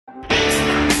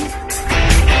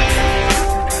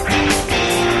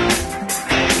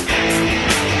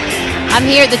I'm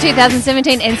here at the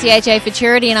 2017 NCHA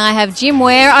Futurity, and I have Jim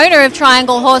Ware, owner of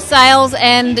Triangle Horse Sales,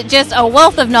 and just a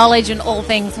wealth of knowledge in all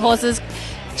things horses.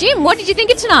 Jim, what did you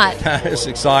think of tonight? It's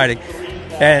exciting.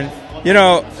 And, you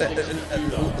know,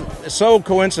 it's so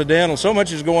coincidental. So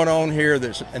much is going on here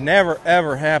that's never,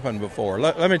 ever happened before.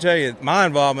 Let me tell you, my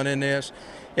involvement in this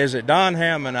is that Don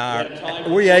Ham and I,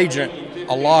 we agent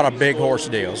a lot of big horse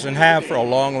deals and have for a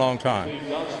long, long time.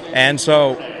 And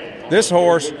so this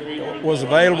horse was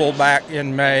available back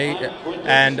in May,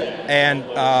 and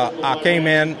I came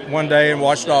in one day and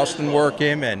watched Austin work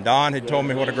him, and Don had told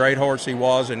me what a great horse he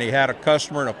was, and he had a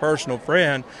customer and a personal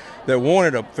friend that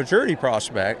wanted a futurity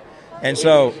prospect. And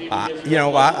so,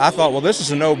 I thought, well, this is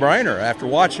a no-brainer after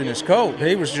watching his colt.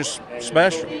 He was just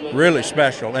special, really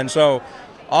special. And so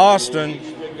Austin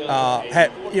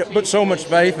had put so much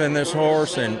faith in this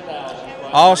horse, and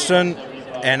Austin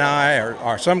and I,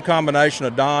 or some combination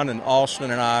of Don and Austin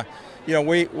and I,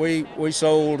 we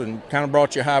sold and kind of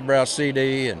brought you a highbrow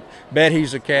CD and Bet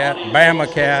He's a Cat,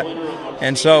 Bama Cat.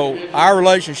 And so our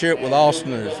relationship with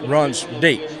Austin runs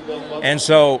deep. And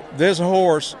so this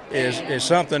horse is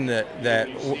something that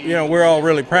we're all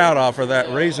really proud of for that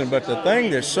reason. But the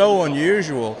thing that's so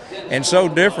unusual and so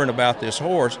different about this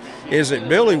horse is that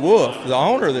Billy Wolf, the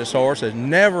owner of this horse, has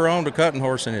never owned a cutting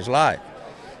horse in his life.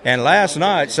 And last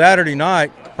night, Saturday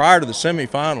night, prior to the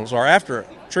semifinals, or after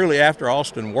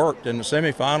Austin worked in the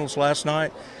semifinals last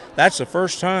night, that's the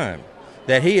first time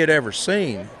that he had ever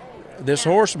seen this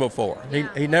horse before.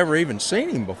 He never even seen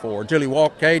him before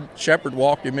until Shepard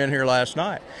walked him in here last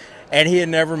night. And he had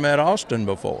never met Austin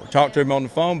before. Talked to him on the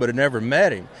phone, but had never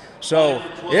met him. So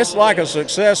it's like a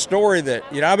success story that,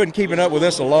 I've been keeping up with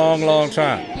this a long, long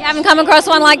time. You haven't come across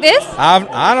one like this?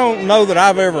 I don't know that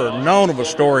I've ever known of a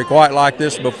story quite like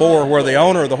this before, where the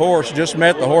owner of the horse just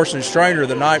met the horse and trainer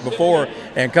the night before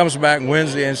and comes back and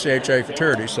wins the NCHA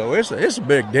Futurity. So it's a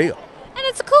big deal. And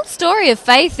it's a cool story of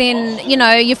faith in,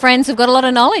 your friends who've got a lot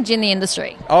of knowledge in the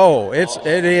industry. Oh, it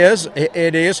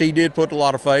is. He did put a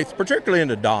lot of faith, particularly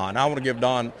into Don. I want to give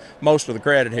Don most of the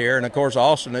credit here. And, of course,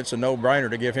 Austin, it's a no-brainer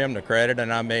to give him the credit.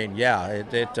 And, I mean,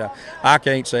 I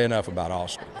can't say enough about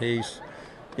Austin. He's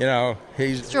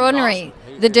extraordinary.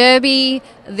 Awesome. The Derby,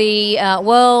 the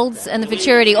Worlds, and the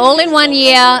Futurity all in 1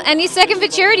 year, and his second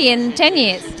Futurity in 10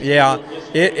 years. Yeah,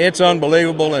 it's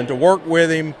unbelievable. And to work with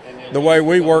him the way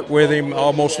we work with him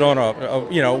almost on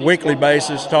a weekly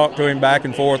basis, talk to him back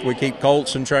and forth. We keep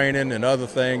colts in training and other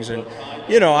things. And,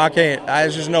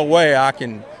 there's just no way I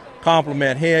can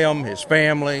compliment him, his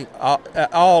family,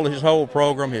 all his whole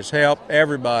program, his help,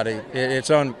 everybody. It's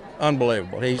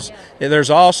unbelievable. There's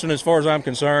Austin as far as I'm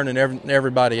concerned, and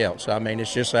everybody else. I mean,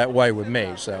 it's just that way with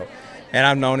me. So, and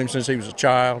I've known him since he was a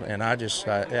child, and I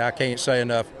can't say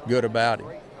enough good about him.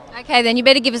 Okay, then you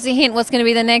better give us a hint. What's going to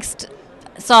be the next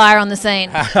Sire on the scene?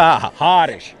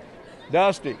 Hottish.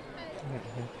 Dusty.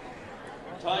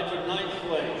 Tied for ninth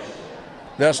place.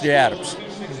 Dustin Adams.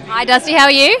 Hi, Dusty. How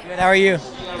are you? Good. How are you?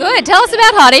 Good. Tell us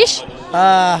about Hottish.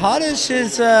 Hottish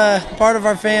is part of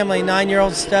our family,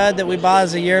 9-year-old stud that we bought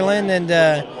as a yearling, and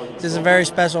this is a very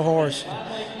special horse.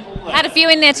 Had a few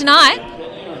in there tonight.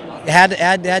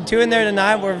 Had two in there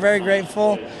tonight. We're very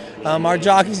grateful. Our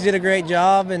jockeys did a great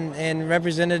job and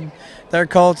represented their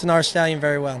colts and our stallion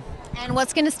very well. And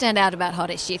what's going to stand out about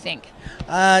Hottish, do you think?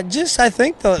 I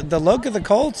think the look of the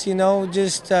colts,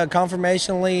 just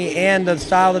conformationally, and the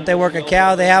style that they work a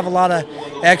cow. They have a lot of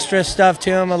extra stuff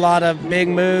to them, a lot of big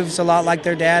moves, a lot like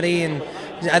their daddy, and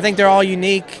I think they're all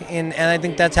unique, and I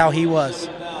think that's how he was.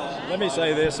 Let me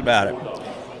say this about it.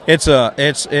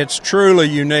 It's truly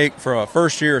unique for a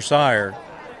first-year sire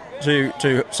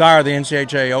to sire the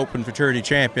NCHA Open Futurity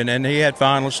Champion, and he had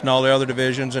finalists in all the other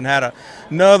divisions and had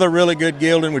another really good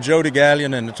gelding with Jody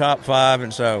Galyean in the top 5,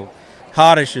 and so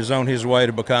Hottish is on his way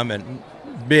to becoming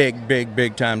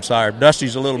big time sire.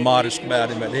 Dusty's a little modest about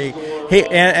him, but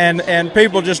and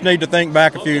people just need to think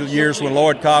back a few years when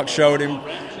Lloyd Cox showed him.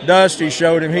 Dusty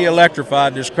showed him. He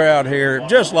electrified this crowd here,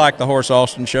 just like the horse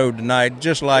Austin showed tonight,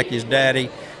 just like his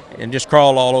daddy, and just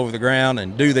crawl all over the ground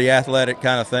and do the athletic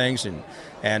kind of things.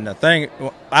 And the thing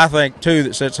I think, too,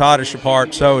 that sets Hottish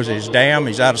apart so is his dam.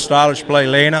 He's out of stylish play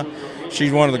Lena.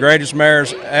 She's one of the greatest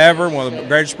mares ever, one of the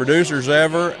greatest producers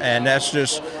ever, and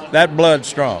that blood's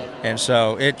strong. And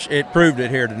so it proved it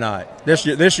here tonight.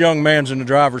 This young man's in the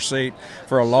driver's seat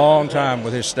for a long time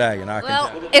with his stallion.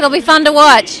 It'll be fun to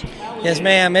watch. Yes,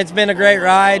 ma'am. It's been a great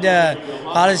ride.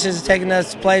 Hottish has taken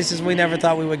us to places we never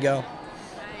thought we would go.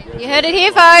 You heard it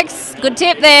here, folks. Good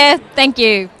tip there. Thank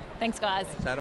you. Thanks, guys.